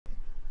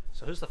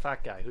So who's the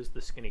fat guy? Who's the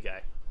skinny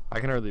guy? I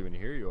can hardly even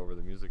hear you over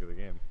the music of the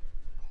game.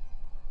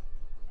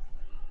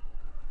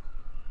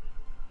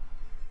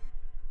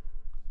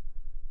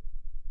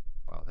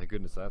 Wow, thank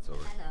goodness that's over.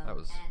 Hello, That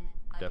was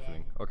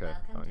deafening. Okay.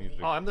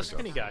 Oh, I'm the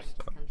skinny guy.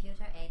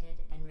 Computer-aided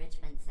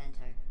enrichment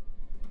center.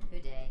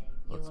 Today,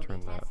 you Let's will turn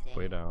be that testing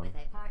way down. with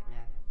a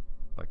partner.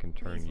 If I can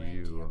turn Please wave to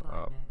your you up.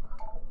 partner.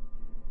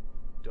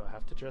 Do I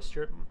have to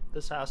gesture at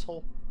this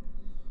asshole?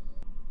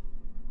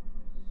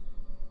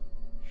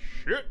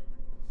 Shit!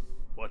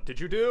 What did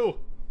you do?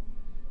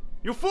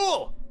 You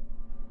fool!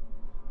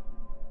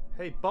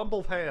 Hey,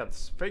 bumble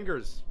hands,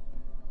 fingers.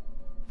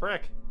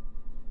 Frick.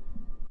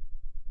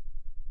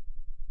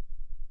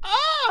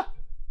 Ah!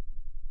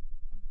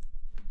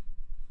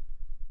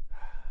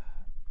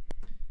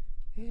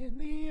 In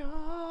the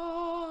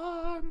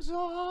arms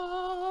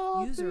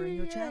of User in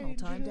your channel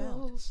timed out.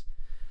 angels,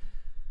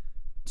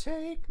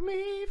 take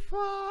me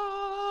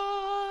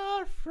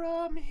far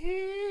from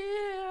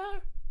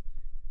here.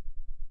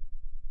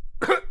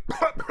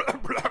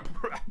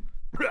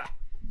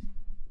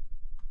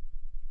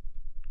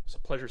 It's a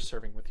pleasure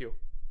serving with you.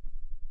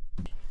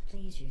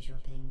 Please use your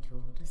ping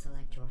tool to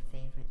select your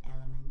favorite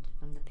element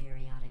from the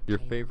periodic Your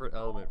table. favorite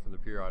element from the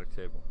periodic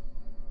table.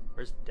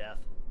 Where's death?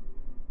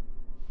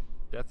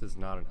 Death is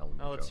not an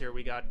element. Oh, let's Joe. hear.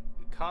 We got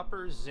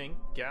copper, zinc,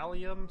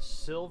 gallium,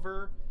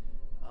 silver.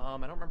 I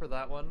don't remember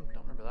that one.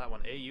 Don't remember that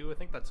one. AU, I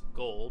think that's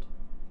gold.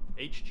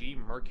 HG,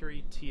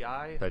 mercury,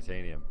 TI,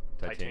 Titanium.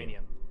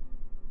 titanium.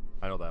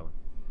 I know that one.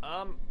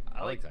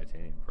 I like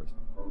titanium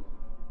personally.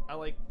 I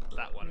like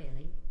that one.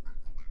 Really?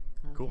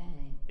 Cool.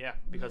 Okay. Yeah,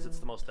 because it's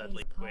the most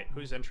deadly. Wait,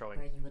 who's introing?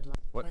 Where you would like-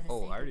 What? for the Oh,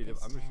 sake I already of did.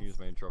 this I'm just gonna use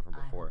my intro from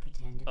test, I will before.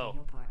 pretend to be Oh.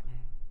 your partner.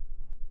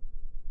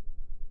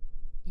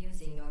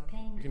 Using your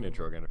ping You can tool,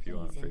 intro again if you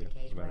want, please for you.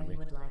 indicate Doesn't matter where to you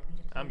me. would like me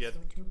to I'm place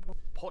good. your 2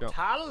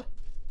 Portal?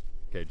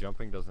 Okay,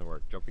 jumping doesn't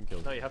work. Jumping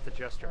kills No, me. you have to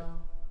gesture.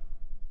 Oh,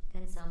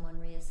 can someone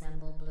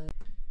reassemble blue?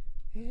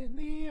 In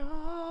the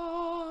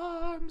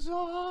arms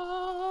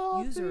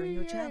of User in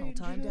your channel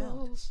timed out.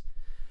 angels,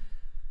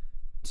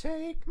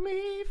 take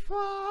me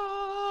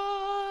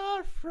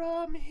far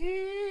from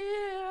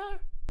here.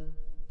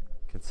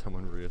 Can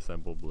someone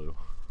reassemble blue?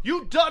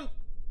 You done?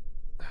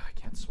 I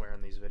can't swear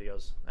in these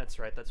videos. That's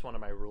right. That's one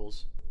of my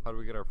rules. How do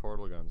we get our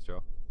portal guns,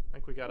 Joe? I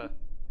think we gotta.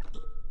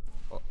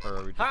 Oh, or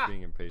are we just Ha!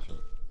 being impatient?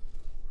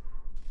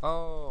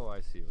 Oh,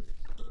 I see what you're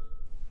saying.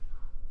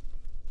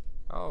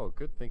 Oh,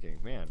 good thinking.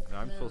 Man, and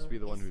I'm supposed to be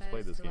the one who's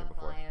played this game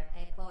before.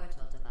 A portal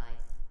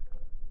device.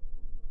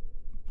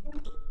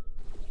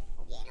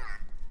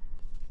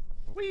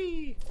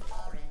 Whee!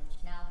 Orange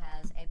now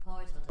has a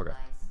portal Okay. device.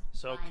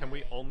 So can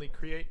we Finally, only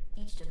create?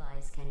 Each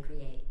device can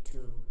create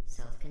 2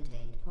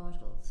 self-contained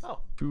portals. Oh,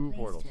 2 Please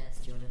portals.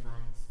 test your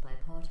device by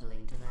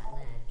portaling to that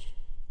ledge.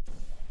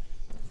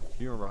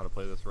 Do you remember how to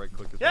play this? Right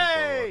click is one Yay!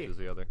 portal, left is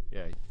the other.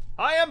 Yeah.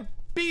 I am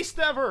Beast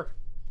Ever.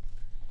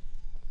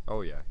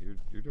 Oh yeah,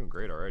 you're doing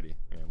great already.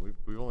 Man,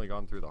 we've only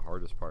gone through the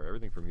hardest part.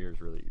 Everything from here is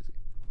really easy.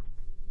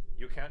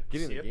 You can't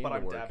Getting see the it, game but to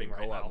I'm work dabbing in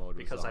right co-op now mode was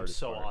the because I'm hardest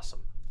so part. awesome.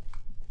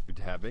 You're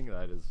dabbing?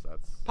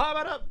 That's Pop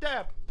it up,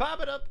 dab. Pop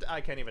it up.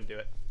 I can't even do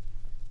it.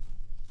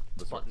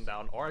 this Button works.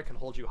 down, or I can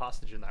hold you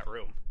hostage in that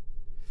room.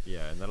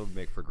 Yeah, and that'll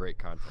make for great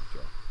content, Joe.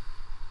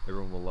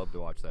 Everyone will love to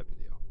watch that video.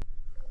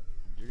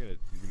 You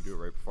can do it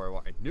right before I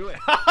walk. I knew it.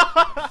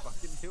 I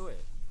fucking knew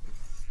it.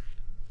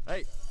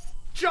 Hey,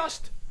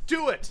 Just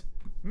do it.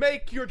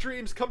 Make your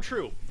dreams come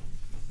true.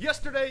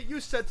 Yesterday you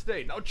said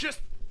today. Now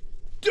just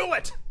do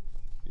it.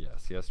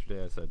 yes,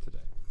 yesterday I said today.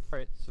 All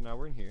right, so now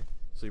we're in here.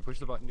 So you push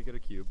the button to get a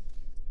cube,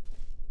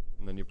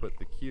 and then you put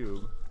the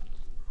cube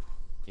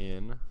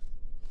in.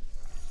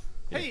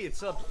 Hey,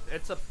 it's a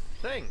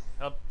thing.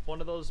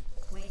 One of those.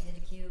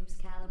 Weighted cubes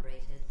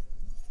calibrated.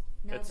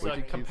 No It's a Weighted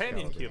cubes companion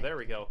calibrated. cube. There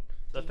we go.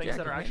 The things Yeah,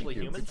 that are companion actually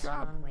cubes. humans. Good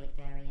job. On weight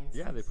variances.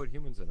 Yeah, they put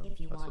humans in them. If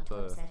you That's want what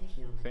to the upset a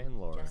human, fan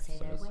lore just say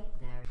their says. weight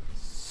variance.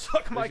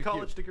 Suck my There's your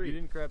college cube. degree. You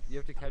didn't grab. You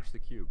have to catch the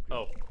cube.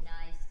 Oh,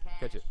 Nice catch.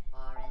 Catch it.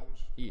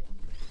 Orange. E.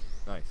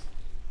 Nice.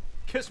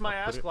 kiss my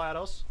Now put ass, it-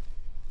 GLaDOS.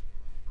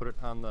 Put it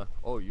on the.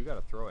 Oh, you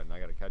gotta throw it, and I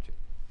gotta catch it.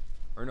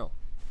 Or no.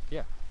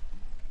 Yeah.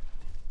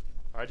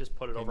 Or I just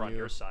put it Can over on you-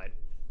 your side.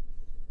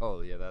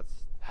 Oh yeah,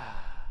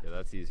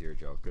 that's easier,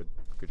 Joe. Good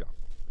job.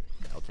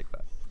 Yeah, I'll take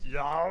that.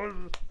 Yeah.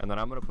 And then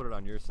I'm gonna put it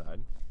on your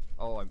side.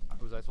 Oh,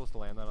 was I supposed to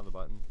land that on the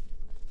button?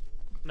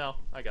 No,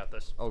 I got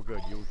this. Oh, good.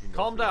 You can go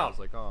Calm through it. I down. was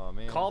like, oh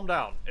man. Calm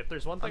down. If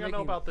there's one thing I know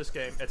making- about this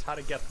game, it's how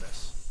to get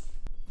this.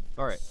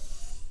 All right.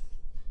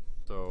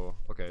 So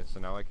okay, so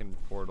now I can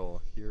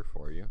portal here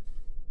for you,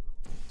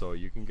 so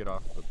you can get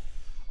off the.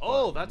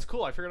 Oh, button, that's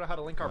cool. I figured out how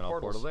to link our and I'll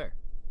portals. portal there.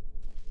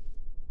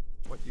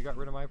 What? You got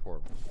rid of my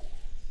portal.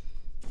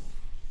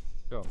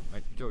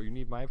 Joe, you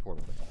need my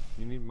portal.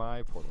 You need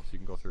my portal so you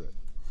can go through it.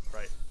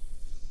 Right.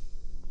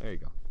 There you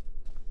go.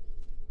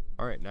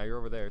 All right, now you're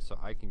over there, so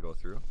I can go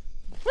through.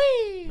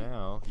 Whee!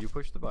 Now you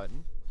push the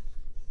button.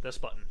 This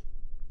button.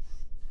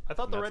 I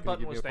thought and the that's red gonna button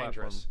give me was a platform.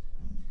 dangerous.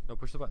 No,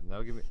 push the button.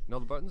 That'll give me. No,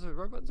 the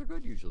red buttons are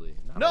good usually.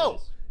 Not No!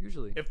 always.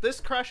 Usually. If this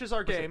crashes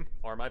our Push it. game,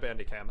 or my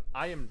Bandicam,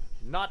 I am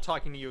not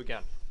talking to you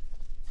again.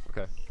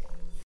 Okay.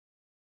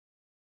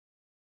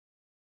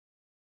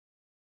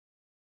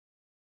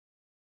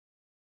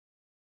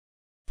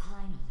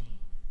 Finally.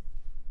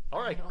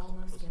 All right. I'd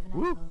almost given up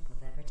Woo! hope of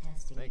ever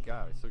testing Thank God,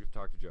 I again. still get to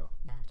talk to Joe.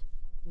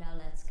 Now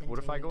let's continue What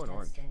if I go in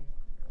orange? testing.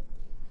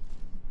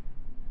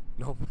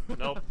 Nope.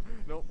 Nope.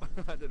 Nope.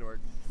 That didn't work.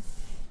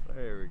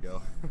 There we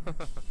go.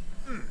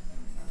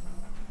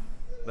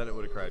 Then it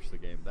would have crashed the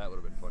game. That would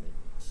have been funny.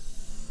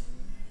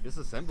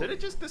 Disassembly. Did it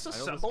just I know this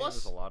disassemble game us?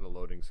 has a lot of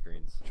loading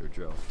screens. Sure,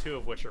 Joe. 2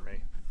 of which are me.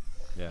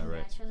 Yeah,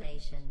 right.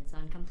 Congratulations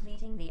on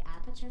completing the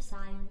Aperture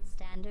Science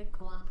Standard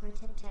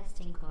Cooperative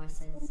Testing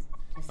courses.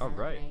 To All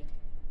right. celebrate,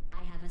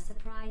 I have a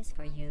surprise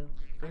for you.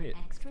 Great.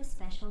 An extra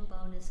special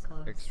bonus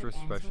course. Extra that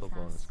ends special with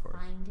bonus us course.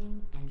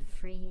 Finding and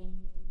freeing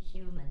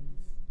humans.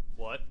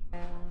 What?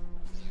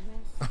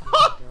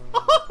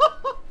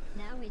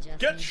 Now we just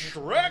Get need you to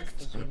Shrek'd!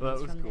 release the humans That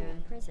was from their cool.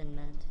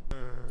 imprisonment.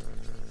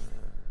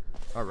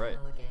 All right.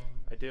 Hello again.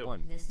 I do.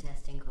 1. This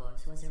testing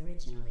course was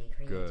originally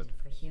created Good.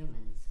 for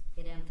humans.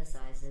 It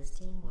emphasizes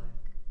teamwork.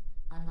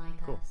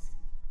 Unlike Cool. us,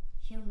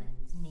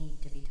 humans need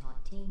to be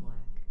taught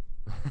teamwork.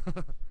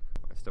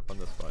 I step on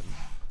this button,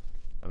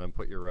 and then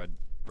put your red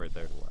right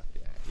there to the left.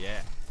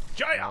 Yeah.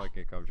 Yeah. Now I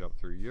can come jump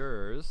through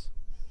yours,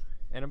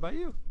 and I'm by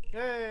you.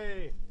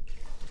 Yay!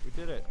 We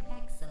did it.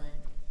 Excellent.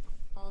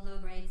 Although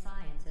great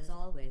science is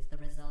always the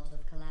result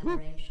of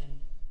collaboration.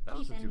 That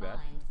wasn't keep in too bad.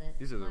 mind that,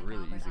 These are the like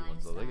really Albert easy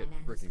ones, though. They get Einstein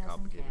and his freaking cousin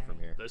complicated from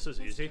Carrie, here. This is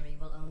easy. history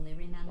will only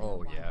remember Oh,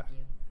 one yeah. of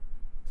you.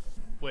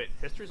 Wait,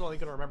 history's only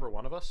gonna remember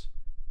one of us?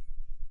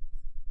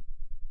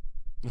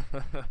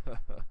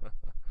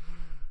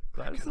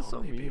 Glad this is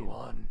so mean.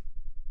 one.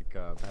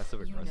 Like,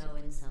 passive You aggressive. know,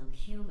 in some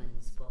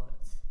human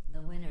sports,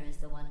 the winner is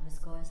the one who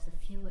scores the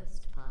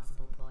fewest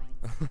possible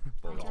points.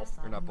 Bowling. I just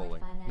Or not thought you might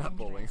bowling. find that Not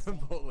bowling. interesting.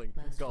 Bowling.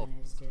 Most Golf.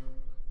 winners do.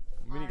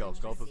 Mini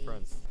golf. Golf with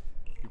friends.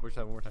 Can you push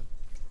that one more time?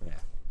 Yeah.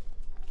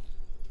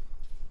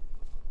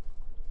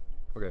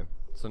 Okay,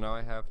 so now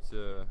I have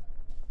to...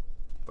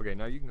 Okay,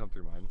 now you can come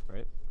through mine,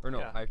 right? Or no,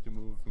 Yeah. I have to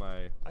move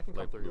my... I can come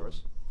light through blue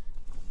yours. one.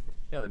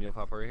 Yeah, then you'll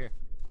pop right here.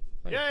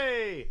 Nice.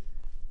 Yay!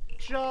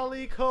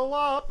 Jolly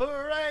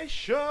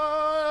cooperation!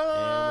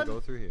 And we'll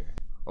go through here.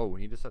 Oh, we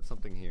need to set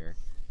something here.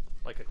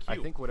 Like a cube. I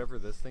think whatever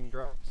this thing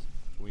drops,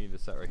 we need to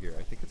set right here.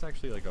 I think it's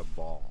actually like a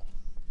ball.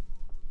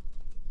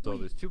 So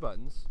there's 2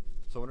 buttons.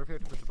 So I wonder if you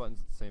have to push the buttons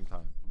at the same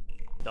time.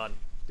 Done.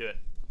 Do it.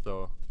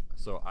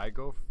 So I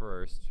go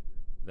first,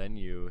 then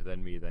you,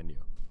 then me, then you.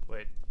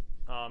 Wait.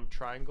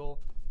 Triangle.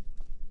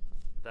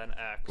 Then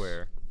X.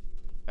 Where?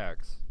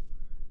 X.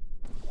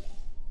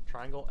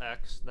 Triangle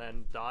X,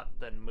 then dot,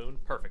 then moon.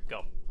 Perfect.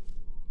 Go.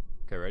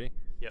 Okay, ready?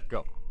 Yep.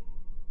 Go.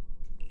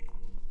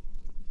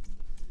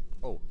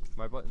 Oh,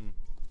 my button.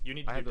 You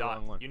need to I do had the dot.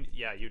 wrong one.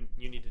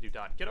 You need to do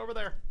dot. Get over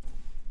there.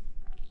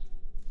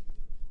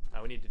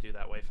 Now we need to do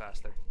that way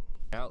faster.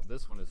 Now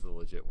this one is the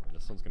legit one.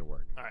 This one's gonna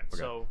work. All right.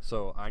 Okay.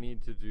 So I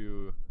need to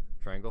do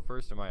triangle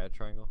first. Am I at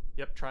triangle?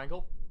 Yep.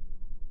 Triangle.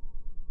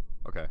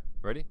 Okay.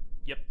 Ready?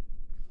 Yep.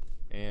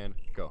 And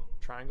go.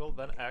 Triangle,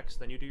 then X,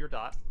 then you do your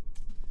dot.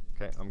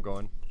 Okay, I'm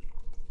going.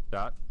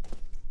 Dot.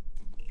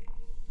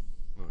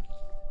 Moon.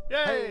 Yay!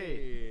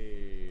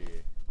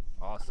 Hey!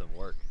 Awesome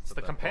work. It's Put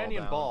the that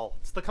companion down. ball.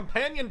 It's the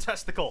companion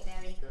testicle.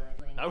 Very good.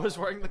 I was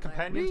wearing the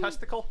companion Whee!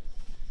 testicle.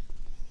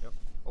 Yep.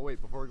 Oh wait,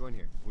 before we go in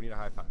here, we need a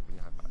high five. We need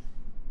a high five.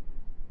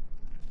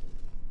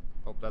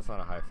 Oh, that's not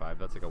a high five.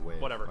 That's like a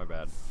wave. Whatever. My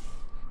bad.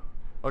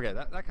 Okay,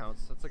 that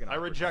counts. That's like an I awkward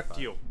high reject five.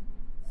 you.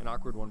 An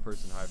awkward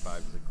one-person high five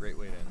is a great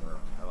way to end the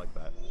round. I like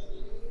that.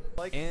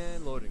 Like.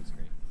 And loading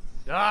screen.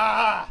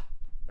 Ah!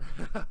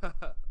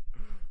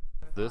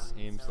 This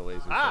aims the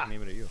laser. So I Ah! can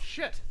aim it at you.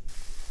 Shit!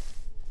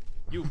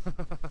 You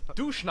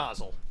douche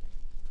nozzle.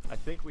 I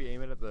think we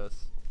aim it at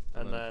this,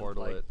 and, And then then,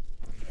 portal like- it.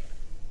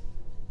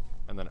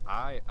 And then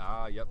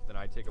yep, then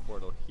I take a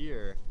portal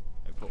here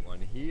and put one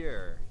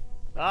here.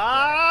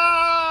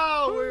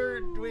 Ah!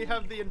 We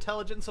have the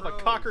intelligence of a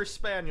Gross. cocker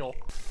spaniel.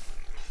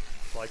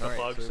 Like Alright,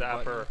 a bug so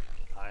button zapper.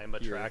 I'm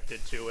here.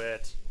 attracted to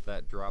it.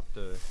 That dropped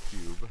a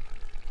cube. So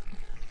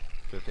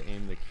we have to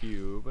aim the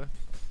cube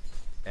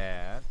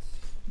at...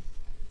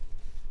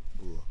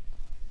 Ooh.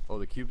 Oh,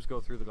 the cubes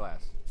go through the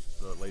glass.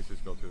 The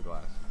lasers go through the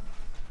glass.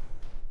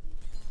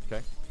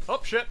 Okay.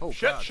 Oh shit! Oh,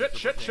 shit! God, Shit! that's a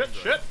Shit! big Shit!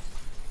 Android. Shit!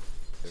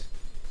 Here.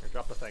 Here,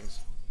 drop the things.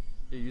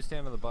 Yeah, you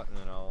stand on the button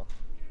and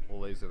we'll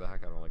laser the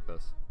heck out of them like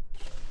this.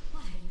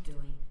 What are you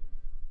doing?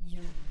 You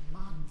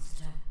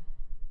monster.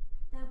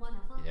 They're one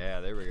of us. Yeah,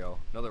 there we go.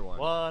 Another one.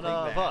 One Take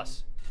of that.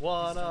 us.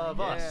 One of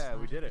Yeah, us.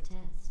 we did it.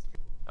 Test.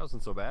 That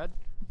wasn't so bad.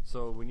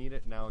 So we need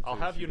it now to I'll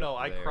have you shoot know,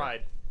 up I there.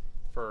 cried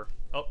for.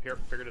 Oh, here,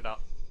 figured it out,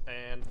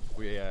 and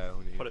We need,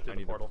 put it through I the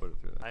need portal. To put it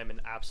through there. I am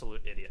an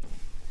absolute idiot.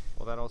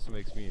 Well, that also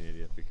makes me an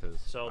idiot because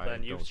So I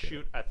then you don't get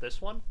shoot it. at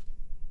this one.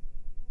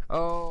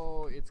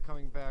 Oh, it's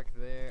coming back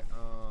there.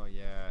 Oh,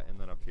 yeah, and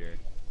then up here.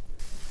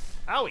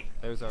 Owie!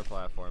 There's our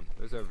platform.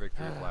 There's our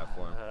victory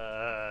platform.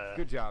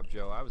 Good job,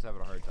 Joe. I was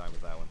having a hard time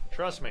with that one.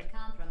 Trust me.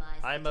 Compromise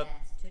I'm the a-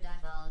 test to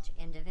divulge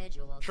divulge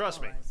individual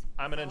Trust me, scores.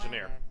 I'm an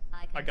engineer.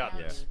 However, I got can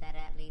tell this. you that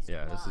at least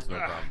Yeah, this is no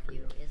one problem of for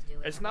you. is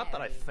doing It's not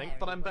that I very, think that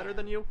very I'm better well.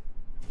 than you.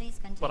 Please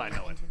continue but I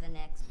know it. into the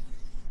next.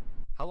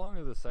 How long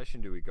of the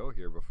session do we go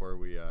here before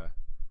we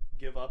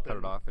Give up cut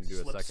it off and do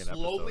a slip second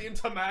slowly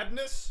episode? into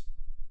madness?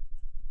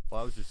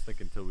 Well, I was just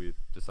thinking until we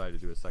decide to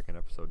do a second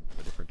episode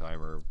a different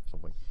time or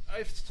something.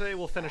 I say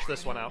we'll finish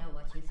this one I out. don't know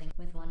what you think,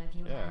 with one of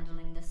you Yeah.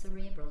 handling the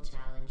cerebral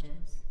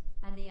challenges,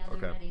 and the other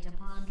Okay. ready to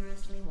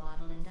ponderously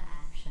waddle into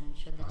action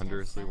should the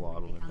Ponderously test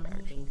waddle become into a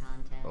moving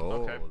contest. Oh,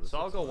 Okay, this so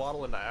I'll looks go fun.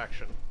 waddle into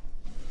action.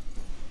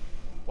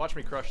 Watch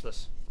me crush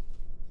this.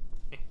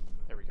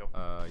 There we go.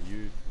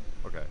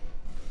 Okay.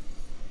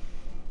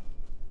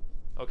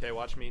 Okay,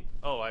 watch me.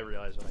 Oh, I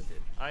realize what I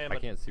did. I am. I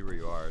can't see where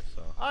you are,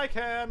 so. I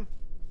can.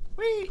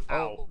 Whee!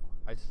 Ow.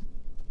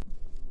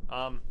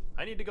 Oh,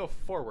 I need to go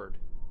forward.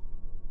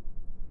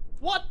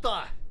 What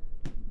the?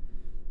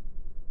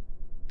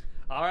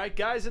 Alright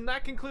guys, and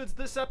that concludes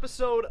this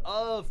episode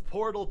of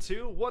Portal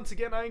 2. Once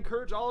again, I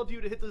encourage all of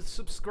you to hit the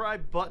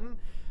subscribe button.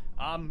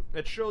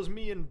 It shows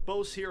me and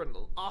Bose here an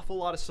awful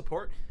lot of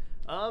support.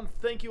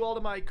 Thank you all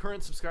to my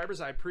current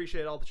subscribers. I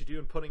appreciate all that you do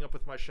in putting up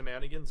with my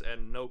shenanigans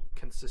and no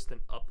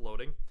consistent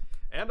uploading.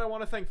 And I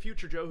want to thank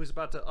Future Joe who's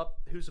about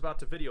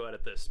to video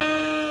edit this.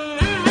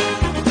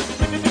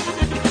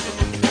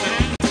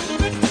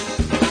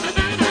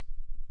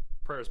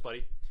 Prayers,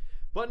 buddy.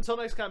 But until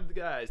next time,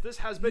 guys, this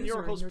has been your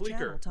User in host, your Bleaker.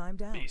 channel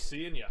timed out. Be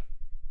seeing ya.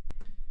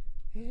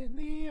 In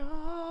the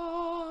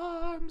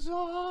arms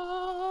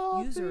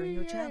of User in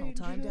your channel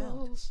timed out.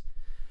 angels,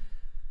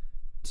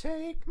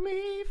 take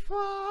me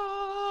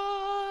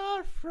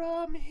far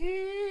from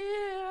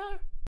here.